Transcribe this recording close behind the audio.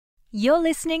You're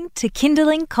listening to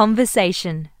Kindling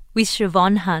Conversation with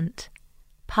Siobhan Hunt,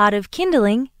 part of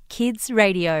Kindling Kids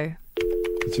Radio.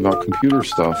 It's about computer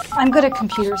stuff. I'm good at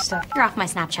computer stuff. You're off my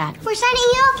Snapchat. We're signing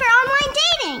you up for online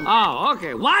dating. Oh,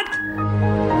 okay. What?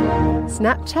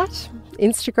 Snapchat,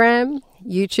 Instagram,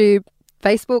 YouTube,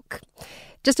 Facebook.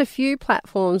 Just a few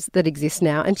platforms that exist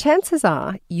now, and chances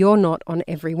are you're not on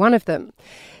every one of them.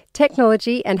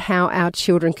 Technology and how our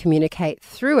children communicate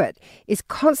through it is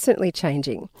constantly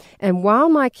changing. And while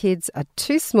my kids are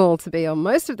too small to be on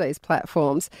most of these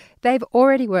platforms, they've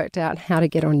already worked out how to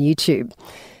get on YouTube.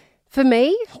 For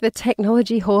me, the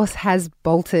technology horse has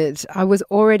bolted. I was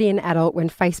already an adult when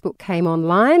Facebook came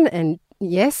online, and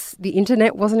yes, the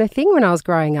internet wasn't a thing when I was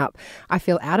growing up. I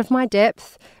feel out of my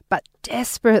depth, but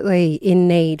desperately in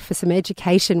need for some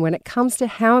education when it comes to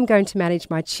how I'm going to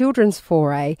manage my children's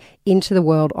foray into the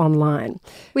world online.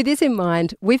 With this in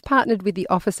mind, we've partnered with the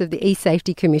Office of the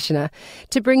eSafety Commissioner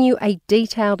to bring you a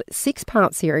detailed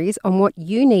 6-part series on what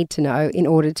you need to know in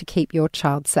order to keep your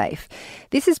child safe.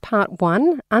 This is part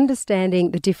 1,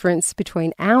 understanding the difference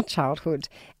between our childhood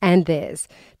and theirs.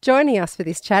 Joining us for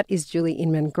this chat is Julie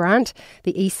Inman Grant,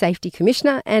 the eSafety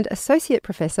Commissioner, and Associate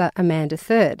Professor Amanda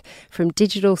Third from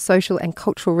Digital, Social and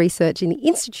Cultural Research in the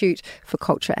Institute for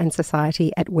Culture and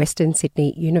Society at Western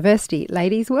Sydney University.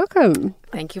 Ladies, welcome.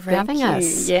 Thank you for having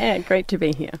us. Yeah, great to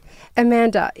be here.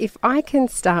 Amanda, if I can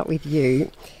start with you,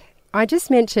 I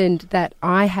just mentioned that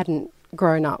I hadn't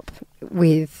grown up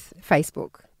with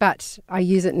Facebook, but I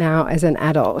use it now as an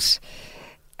adult.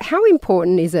 How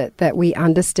important is it that we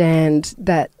understand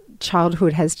that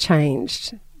childhood has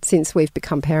changed since we've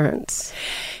become parents?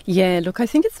 Yeah, look, I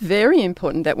think it's very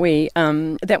important that we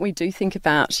do think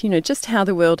about, just how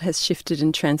the world has shifted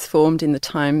and transformed in the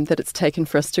time that it's taken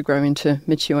for us to grow into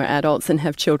mature adults and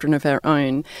have children of our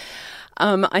own.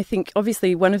 I think,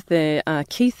 obviously, one of the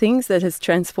key things that has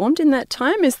transformed in that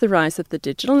time is the rise of the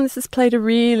digital, and this has played a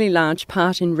really large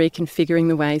part in reconfiguring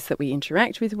the ways that we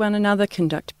interact with one another,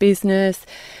 conduct business,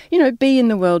 be in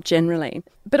the world generally.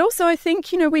 But also, I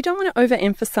think, we don't want to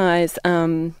overemphasize,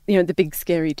 the big,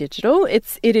 scary digital.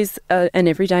 It is an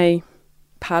everyday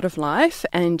part of life,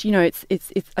 and,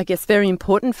 it's I guess, very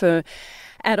important for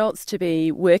adults to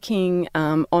be working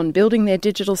on building their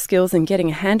digital skills and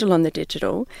getting a handle on the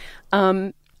digital.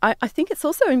 I think it's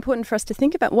also important for us to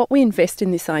think about what we invest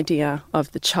in this idea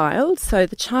of the child. So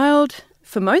the child,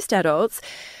 for most adults,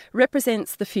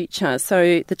 represents the future.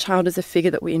 So the child is a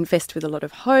figure that we invest with a lot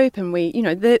of hope, and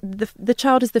the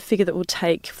child is the figure that will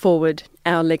take forward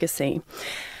our legacy.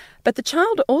 But the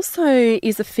child also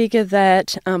is a figure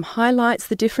that highlights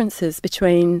the differences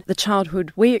between the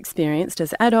childhood we experienced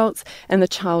as adults and the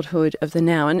childhood of the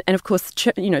now. And of course,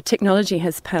 technology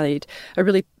has played a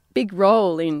really big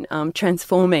role in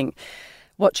transforming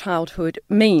what childhood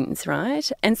means,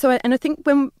 right? And I think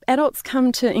when adults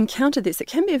come to encounter this, it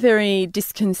can be a very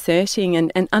disconcerting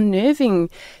and unnerving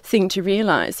thing to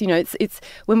realise. It's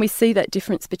when we see that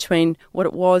difference between what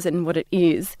it was and what it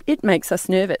is, it makes us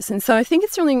nervous. And so I think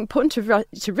it's really important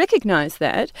to recognise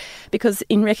that, because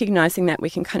in recognising that, we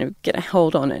can kind of get a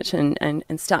hold on it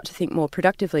and start to think more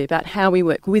productively about how we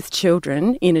work with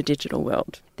children in a digital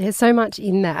world. There's so much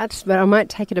in that, but I might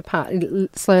take it apart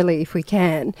slowly if we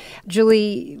can.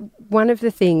 Julie, one of the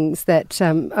things that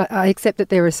I accept that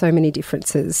there are so many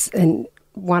differences, and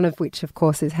one of which, of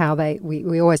course, is how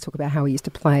we always talk about how we used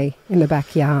to play in the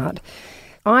backyard.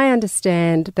 I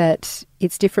understand that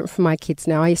it's different for my kids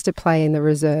now. I used to play in the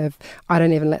reserve. I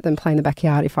don't even let them play in the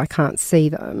backyard if I can't see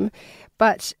them.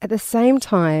 But at the same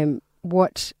time,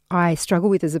 what I struggle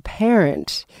with as a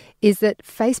parent is that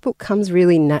Facebook comes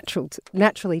really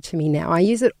naturally to me now. I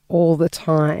use it all the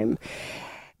time.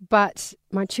 But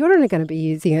my children are going to be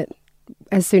using it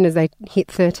as soon as they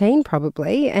hit 13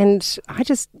 probably. And I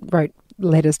just wrote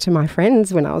letters to my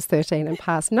friends when I was 13 and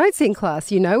passed notes in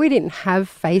class. We didn't have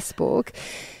Facebook.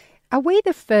 Are we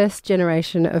the first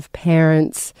generation of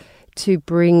parents to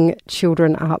bring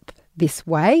children up this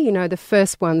way? The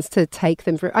first ones to take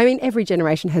them through. I mean, every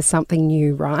generation has something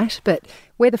new, right? But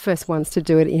we're the first ones to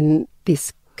do it in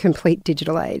this complete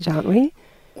digital age, aren't we?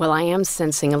 Well, I am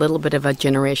sensing a little bit of a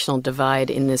generational divide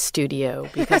in this studio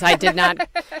because I did not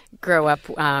grow up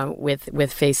with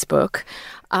Facebook.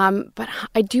 But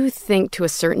I do think to a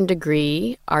certain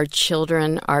degree our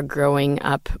children are growing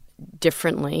up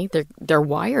differently. They're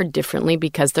wired differently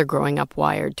because they're growing up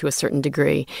wired to a certain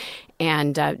degree.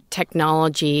 And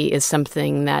technology is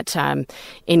something that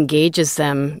engages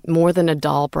them more than a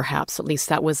doll, perhaps. At least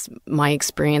that was my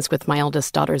experience with my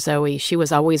eldest daughter, Zoe. She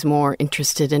was always more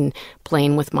interested in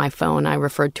playing with my phone. I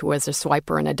referred to as a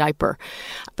swiper in a diaper.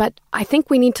 But I think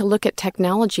we need to look at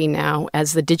technology now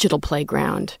as the digital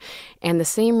playground. And the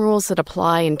same rules that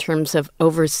apply in terms of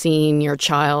overseeing your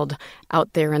child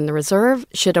out there in the reserve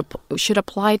should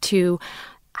apply to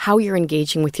how you're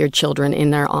engaging with your children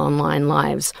in their online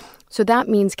lives. So that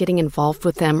means getting involved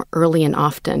with them early and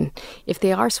often. If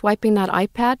they are swiping that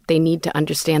iPad, they need to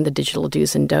understand the digital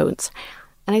do's and don'ts.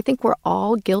 And I think we're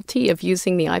all guilty of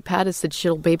using the iPad as the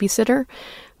digital babysitter,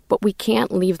 but we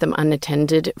can't leave them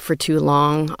unattended for too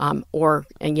long, or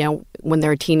when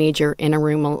they're a teenager in a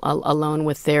room alone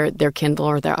with their Kindle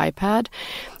or their iPad.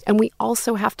 And we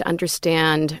also have to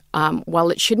understand, while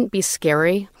it shouldn't be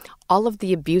scary, all of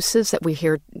the abuses that we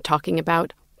hear talking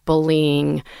about,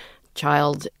 bullying,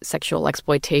 child sexual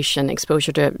exploitation,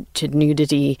 exposure to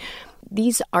nudity,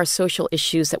 these are social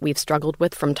issues that we've struggled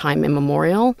with from time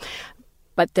immemorial,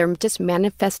 but they're just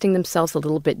manifesting themselves a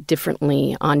little bit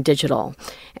differently on digital.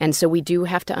 And so we do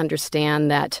have to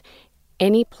understand that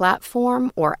any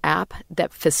platform or app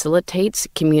that facilitates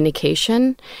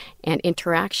communication and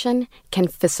interaction can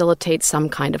facilitate some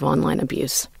kind of online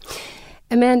abuse.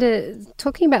 Amanda,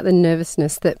 talking about the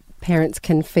nervousness that parents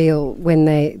can feel when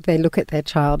they look at their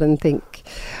child and think,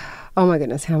 oh my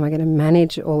goodness, how am I going to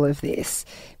manage all of this?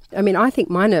 I mean, I think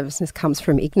my nervousness comes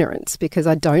from ignorance because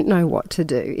I don't know what to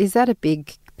do. Is that a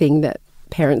big thing that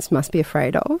parents must be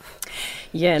afraid of?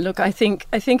 Yeah, look, I think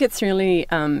it's really,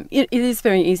 it is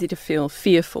very easy to feel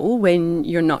fearful when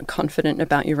you're not confident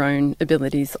about your own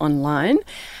abilities online.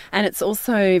 And it's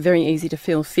also very easy to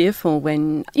feel fearful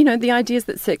when, the ideas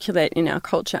that circulate in our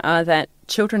culture are that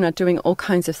children are doing all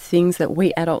kinds of things that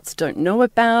we adults don't know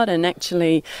about. And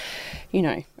actually,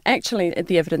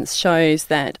 the evidence shows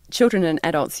that children and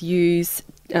adults use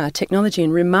technology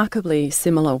in remarkably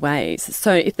similar ways.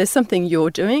 So if there's something you're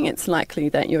doing, it's likely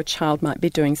that your child might be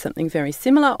doing something very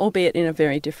similar, albeit in a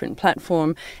very different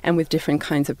platform and with different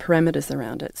kinds of parameters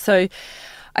around it. So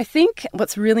I think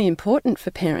what's really important for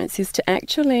parents is to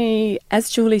actually, as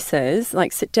Julie says,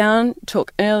 sit down,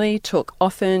 talk early, talk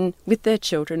often with their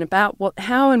children about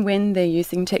how and when they're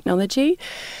using technology.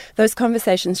 Those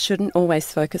conversations shouldn't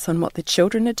always focus on what the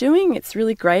children are doing. It's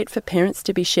really great for parents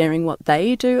to be sharing what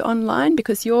they do online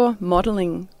because you're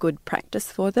modelling good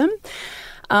practice for them.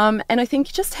 And I think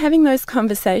just having those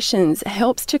conversations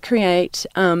helps to create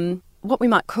what we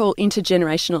might call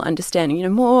intergenerational understanding,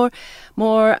 more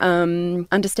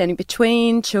understanding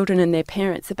between children and their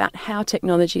parents about how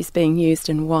technology is being used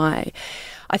and why.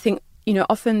 I think,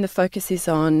 often the focus is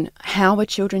on how are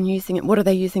children using it, what are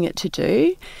they using it to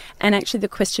do? And actually the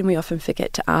question we often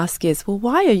forget to ask is, well,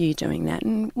 why are you doing that?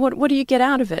 And what do you get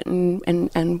out of it?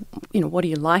 And what do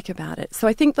you like about it? So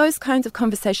I think those kinds of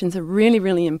conversations are really,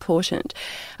 really important.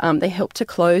 They help to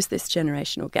close this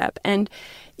generational gap. And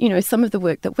some of the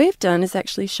work that we've done has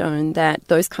actually shown that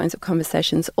those kinds of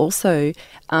conversations also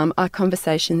are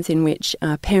conversations in which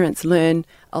parents learn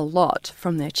a lot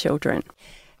from their children.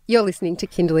 You're listening to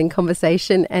Kindling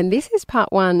Conversation, and this is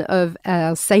part one of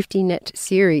our Safety Net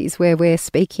series where we're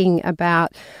speaking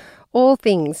about all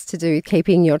things to do with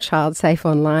keeping your child safe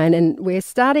online. And we're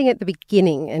starting at the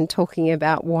beginning and talking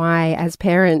about why, as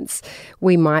parents,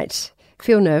 we might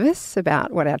feel nervous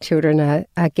about what our children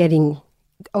are getting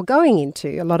or going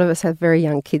into. A lot of us have very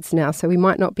young kids now, so we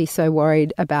might not be so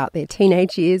worried about their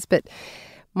teenage years. But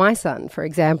my son, for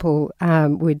example,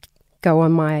 would go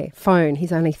on my phone.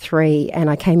 He's only 3, and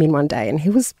I came in one day and he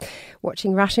was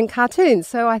watching Russian cartoons.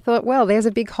 So I thought, well, there's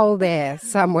a big hole there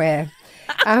somewhere.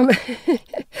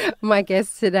 My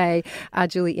guests today are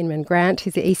Julie Inman Grant,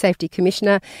 who's the eSafety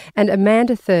Commissioner, and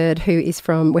Amanda Third, who is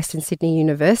from Western Sydney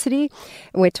University.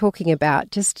 And we're talking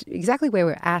about just exactly where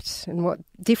we're at and what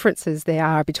differences there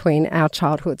are between our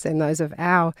childhoods and those of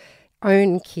our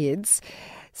own kids.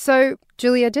 So,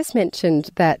 Julie, I just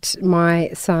mentioned that my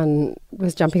son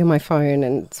was jumping on my phone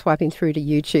and swiping through to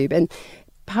YouTube. And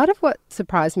part of what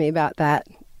surprised me about that,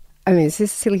 I mean, this is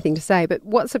a silly thing to say, but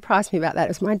what surprised me about that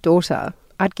was my daughter.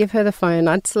 I'd give her the phone,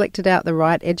 I'd selected out the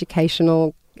right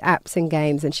educational apps and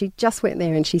games, and she just went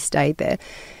there and she stayed there.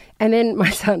 And then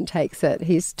my son takes it.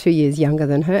 He's 2 years younger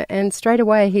than her, and straight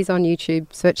away he's on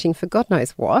YouTube searching for God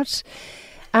knows what.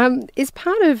 Is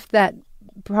part of that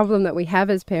problem that we have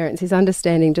as parents is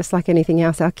understanding, just like anything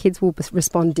else, our kids will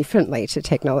respond differently to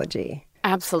technology.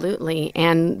 Absolutely.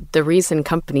 And the reason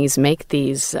companies make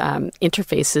these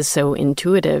interfaces so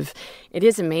intuitive, it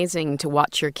is amazing to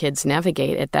watch your kids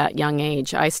navigate at that young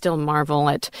age. I still marvel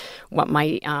at what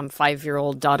my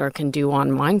 5-year-old daughter can do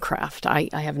on Minecraft.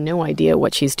 I have no idea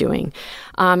what she's doing.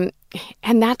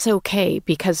 And that's okay,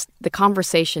 because the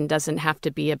conversation doesn't have to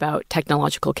be about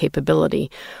technological capability.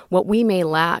 What we may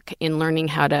lack in learning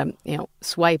how to,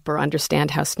 swipe or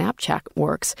understand how Snapchat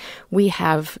works, we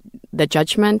have the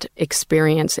judgment,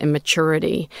 experience, and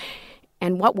maturity.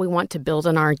 And what we want to build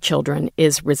in our children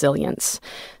is resilience.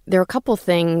 There are a couple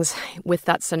things with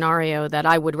that scenario that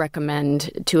I would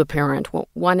recommend to a parent. Well,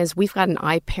 one is we've got an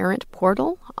iParent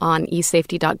portal on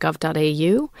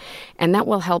eSafety.gov.au, and that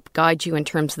will help guide you in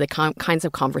terms of the kinds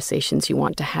of conversations you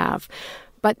want to have.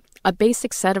 But a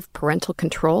basic set of parental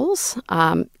controls,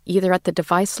 either at the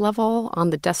device level, on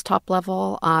the desktop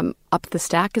level, up the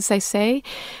stack, as they say,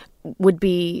 would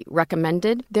be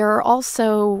recommended. There are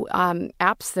also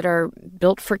apps that are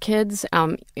built for kids,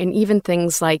 and even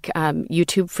things like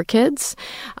YouTube for Kids,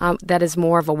 that is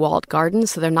more of a walled garden,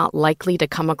 so they're not likely to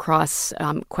come across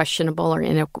questionable or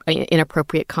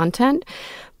inappropriate content.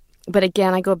 But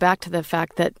again, I go back to the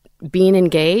fact that being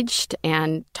engaged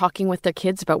and talking with their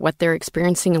kids about what they're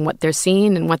experiencing and what they're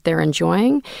seeing and what they're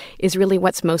enjoying is really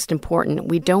what's most important.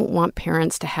 We don't want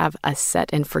parents to have a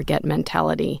set and forget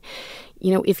mentality.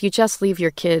 If you just leave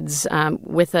your kids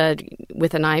with an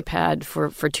iPad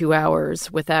for 2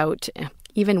 hours without,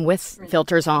 even with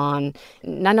filters on,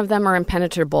 none of them are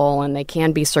impenetrable and they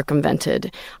can be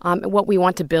circumvented. What we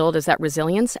want to build is that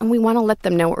resilience, and we want to let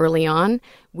them know early on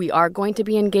we are going to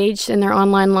be engaged in their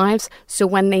online lives. So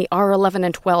when they are 11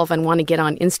 and 12 and want to get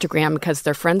on Instagram because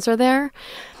their friends are there,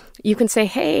 you can say,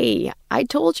 hey, I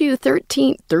told you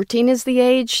 13 is the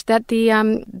age that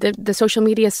the social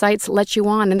media sites let you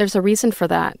on. And there's a reason for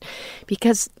that,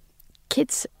 because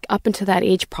kids up until that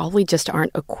age probably just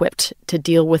aren't equipped to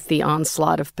deal with the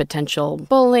onslaught of potential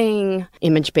bullying,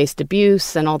 image-based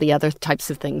abuse, and all the other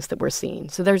types of things that we're seeing.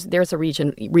 So there's a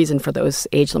reason for those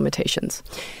age limitations.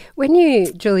 When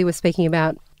you, Julie, was speaking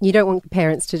about you don't want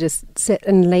parents to just sit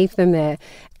and leave them there,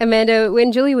 Amanda,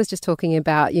 when Julie was just talking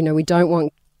about, we don't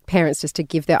want parents just to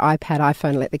give their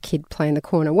iPhone, let the kid play in the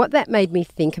corner. What that made me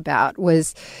think about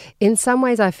was, in some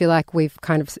ways, I feel like we've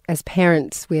kind of, as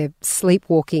parents, we're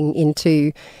sleepwalking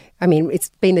into, it's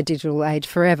been the digital age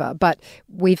forever, but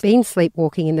we've been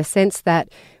sleepwalking in the sense that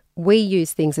we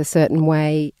use things a certain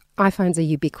way. iPhones are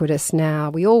ubiquitous now.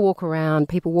 We all walk around,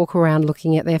 people walk around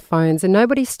looking at their phones, and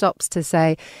nobody stops to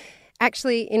say,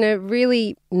 actually, in a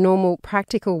really normal,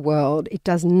 practical world, it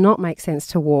does not make sense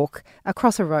to walk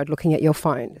across a road looking at your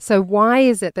phone. So why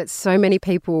is it that so many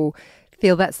people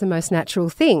feel that's the most natural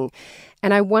thing?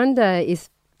 And I wonder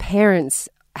if parents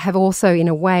have also, in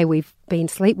a way, we've been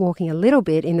sleepwalking a little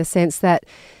bit in the sense that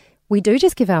we do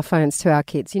just give our phones to our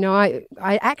kids. I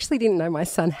actually didn't know my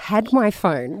son had my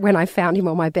phone when I found him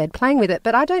on my bed playing with it,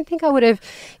 but I don't think I would have,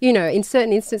 in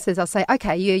certain instances I'll say,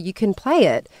 okay, you can play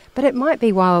it, but it might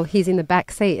be while he's in the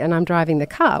back seat and I'm driving the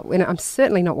car, and I'm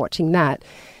certainly not watching that.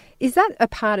 Is that a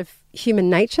part of human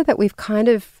nature that we've kind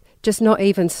of just not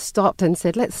even stopped and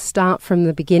said, let's start from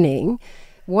the beginning?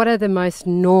 What are the most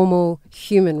normal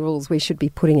human rules we should be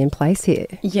putting in place here?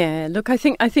 Yeah, look, I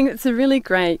think it's a really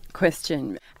great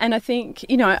question. And I think,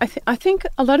 I think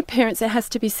a lot of parents, it has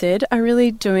to be said, are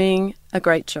really doing a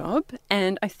great job.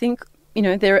 And I think,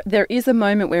 there is a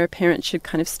moment where a parent should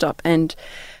kind of stop and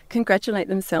congratulate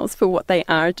themselves for what they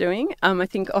are doing. I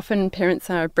think often parents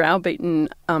are browbeaten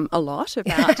a lot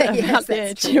about, about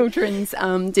their children's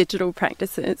digital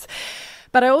practices.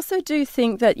 But I also do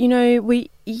think that,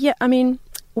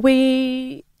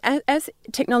 as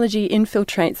technology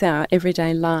infiltrates our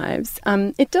everyday lives,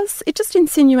 it just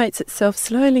insinuates itself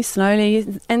slowly,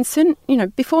 and soon,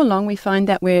 before long, we find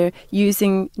that we're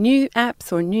using new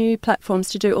apps or new platforms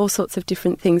to do all sorts of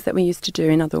different things that we used to do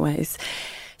in other ways.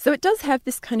 So it does have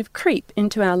this kind of creep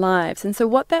into our lives, and so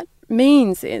what that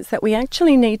means is that we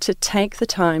actually need to take the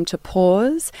time to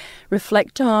pause,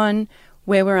 reflect on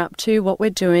where we're up to, what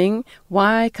we're doing,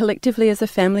 why collectively as a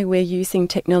family we're using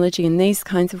technology in these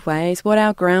kinds of ways, what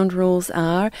our ground rules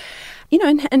are,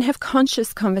 and have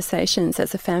conscious conversations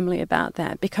as a family about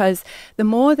that. Because the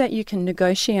more that you can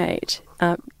negotiate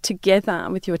together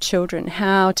with your children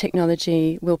how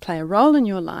technology will play a role in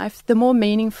your life, the more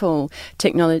meaningful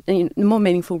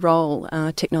role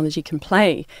technology can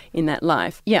play in that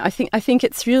life. Yeah, I think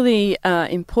it's really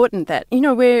important that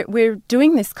we're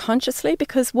doing this consciously,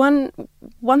 because one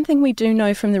thing we do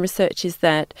know from the research is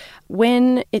that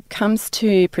when it comes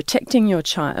to protecting your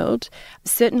child,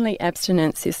 certainly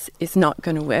abstinence is not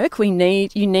going to work. You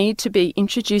need to be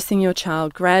introducing your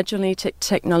child gradually to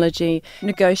technology,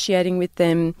 negotiating with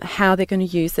them how they're going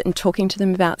to use it and talking to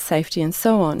them about safety and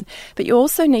so on. But you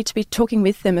also need to be talking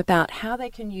with them about how they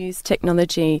can use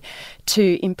technology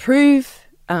to improve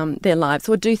their lives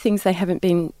or do things they haven't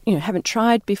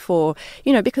tried before,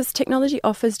 because technology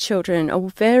offers children a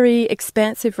very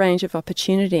expansive range of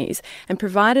opportunities, and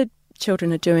provided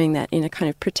children are doing that in a kind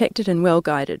of protected and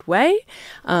well-guided way,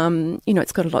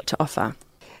 it's got a lot to offer.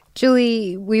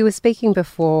 Julie, we were speaking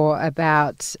before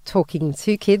about talking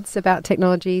to kids about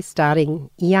technology starting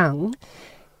young.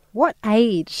 What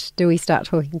age do we start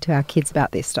talking to our kids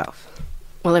about this stuff?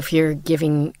 Well, if you're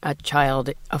giving a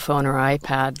child a phone or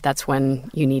iPad, that's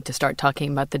when you need to start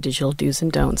talking about the digital do's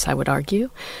and don'ts, I would argue,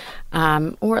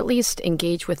 or at least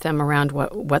engage with them around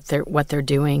what they're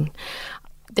doing.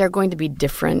 They're going to be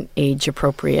different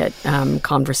age-appropriate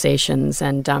conversations.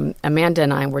 And Amanda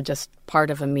and I were just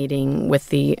part of a meeting with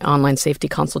the Online Safety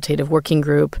Consultative Working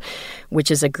Group,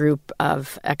 which is a group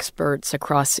of experts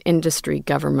across industry,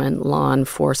 government, law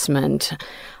enforcement.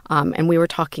 And we were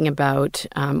talking about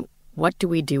what do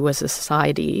we do as a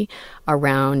society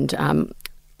around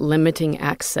limiting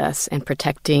access and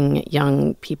protecting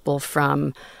young people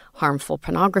from harmful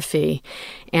pornography,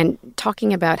 and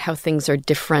talking about how things are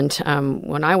different.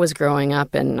 When I was growing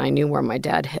up and I knew where my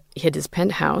dad hid his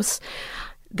penthouse,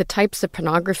 the types of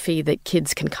pornography that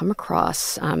kids can come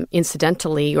across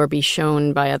incidentally or be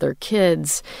shown by other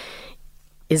kids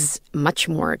is much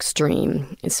more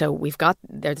extreme. And so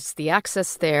there's the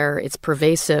access there, it's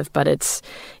pervasive, but it's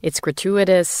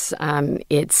gratuitous,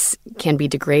 it can be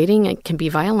degrading, it can be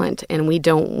violent, and we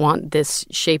don't want this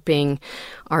shaping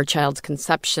our child's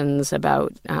conceptions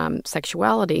about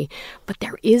sexuality. But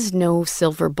there is no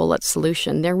silver bullet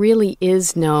solution. There really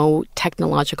is no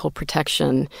technological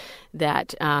protection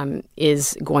that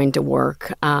is going to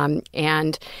work.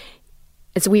 And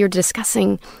as we were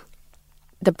discussing,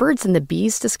 the birds and the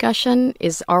bees discussion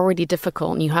is already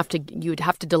difficult, and you'd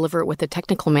have to deliver it with a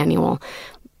technical manual.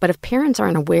 But if parents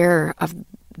aren't aware of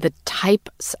the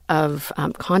types of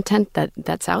content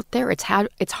that's out there, it's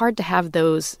hard to have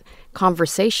those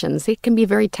conversations. They can be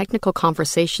very technical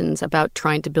conversations about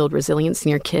trying to build resilience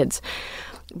in your kids.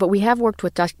 But we have worked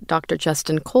with Dr.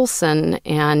 Justin Colson,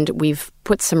 and we've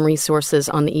put some resources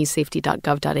on the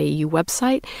eSafety.gov.au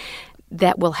website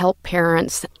that will help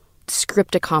parents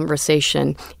script a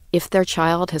conversation if their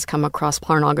child has come across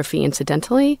pornography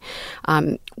incidentally,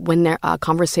 when they're a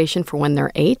conversation for when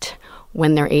they're 8,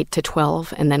 when they're 8 to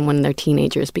 12, and then when they're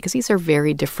teenagers, because these are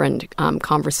very different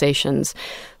conversations.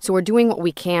 So we're doing what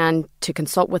we can to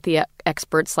consult with the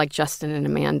experts like Justin and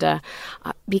Amanda,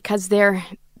 because there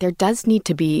does need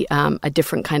to be a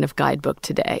different kind of guidebook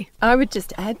today. I would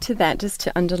just add to that, just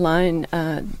to underline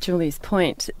Julie's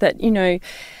point, that,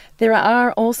 there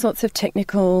are all sorts of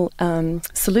technical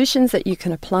solutions that you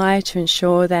can apply to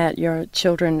ensure that your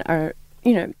children are,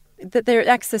 that their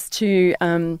access to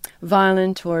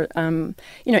violent or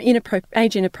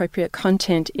age-inappropriate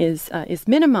content is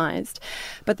minimised.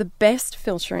 But the best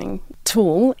filtering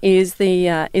tool is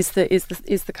the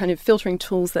kind of filtering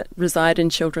tools that reside in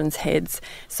children's heads.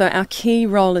 So our key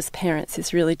role as parents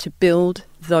is really to build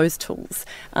those tools.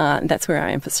 That's where our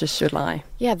emphasis should lie.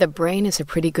 Yeah, the brain is a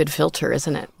pretty good filter,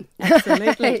 isn't it?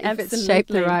 Absolutely. If it's shaped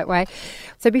the right way.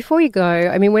 So before you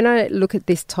go, when I look at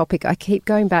this topic, I keep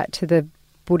going back to the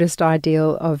Buddhist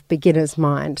ideal of beginner's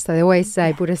mind. So they always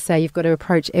say, Buddhists say you've got to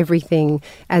approach everything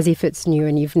as if it's new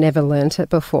and you've never learnt it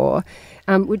before.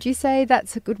 Would you say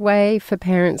that's a good way for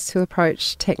parents to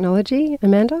approach technology,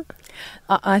 Amanda?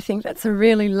 I think that's a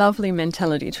really lovely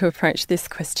mentality to approach this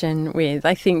question with.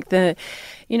 I think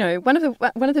one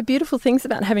of the beautiful things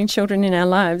about having children in our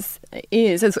lives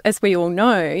is, as we all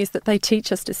know, is that they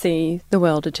teach us to see the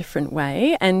world a different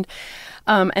way. And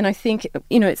I think,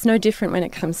 it's no different when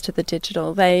it comes to the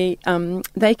digital. They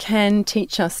can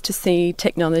teach us to see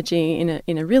technology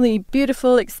in a really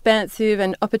beautiful, expansive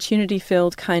and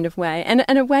opportunity-filled kind of way, and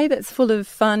a way that's full of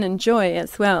fun and joy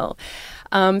as well.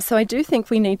 So I do think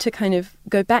we need to kind of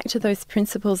go back to those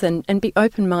principles and be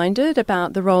open-minded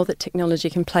about the role that technology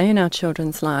can play in our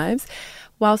children's lives,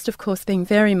 whilst, of course, being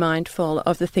very mindful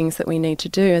of the things that we need to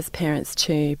do as parents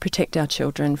to protect our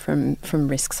children from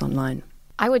risks online.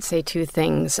 I would say two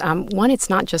things. One, it's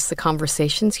not just the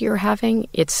conversations you're having,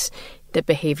 it's the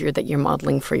behavior that you're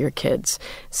modeling for your kids.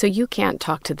 So you can't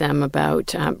talk to them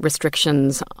about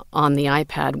restrictions on the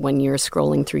iPad when you're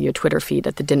scrolling through your Twitter feed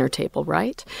at the dinner table,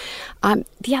 right?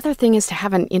 The other thing is to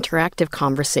have an interactive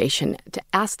conversation, to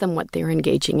ask them what they're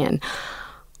engaging in.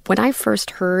 When I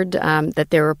first heard that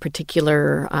there were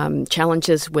particular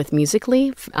challenges with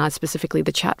Musical.ly, specifically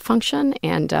the chat function,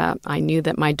 and I knew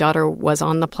that my daughter was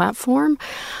on the platform,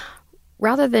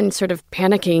 rather than sort of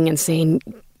panicking and saying,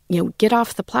 get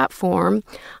off the platform,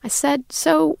 I said,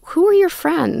 so who are your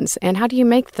friends and how do you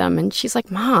make them? And she's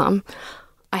like, Mom,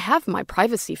 I have my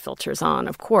privacy filters on,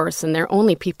 of course, and they're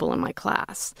only people in my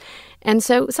class. And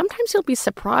so sometimes you'll be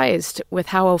surprised with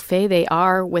how au fait they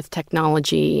are with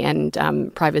technology and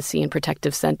privacy and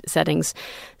protective settings.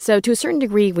 So to a certain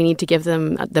degree, we need to give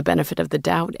them the benefit of the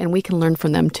doubt, and we can learn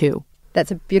from them too. That's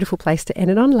a beautiful place to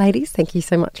end it on, ladies. Thank you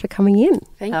so much for coming in.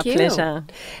 Thank you. Our pleasure.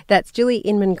 That's Julie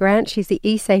Inman Grant. She's the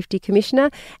eSafety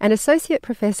Commissioner, and Associate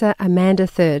Professor Amanda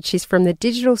Third. She's from the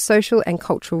Digital, Social and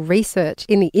Cultural Research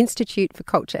in the Institute for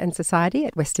Culture and Society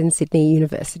at Western Sydney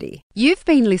University. You've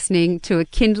been listening to a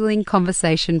Kindling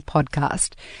Conversation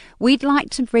podcast. We'd like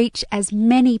to reach as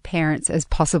many parents as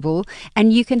possible,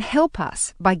 and you can help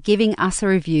us by giving us a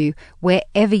review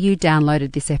wherever you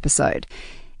downloaded this episode.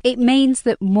 It means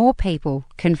that more people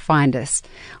can find us.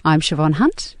 I'm Siobhan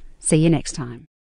Hunt. See you next time.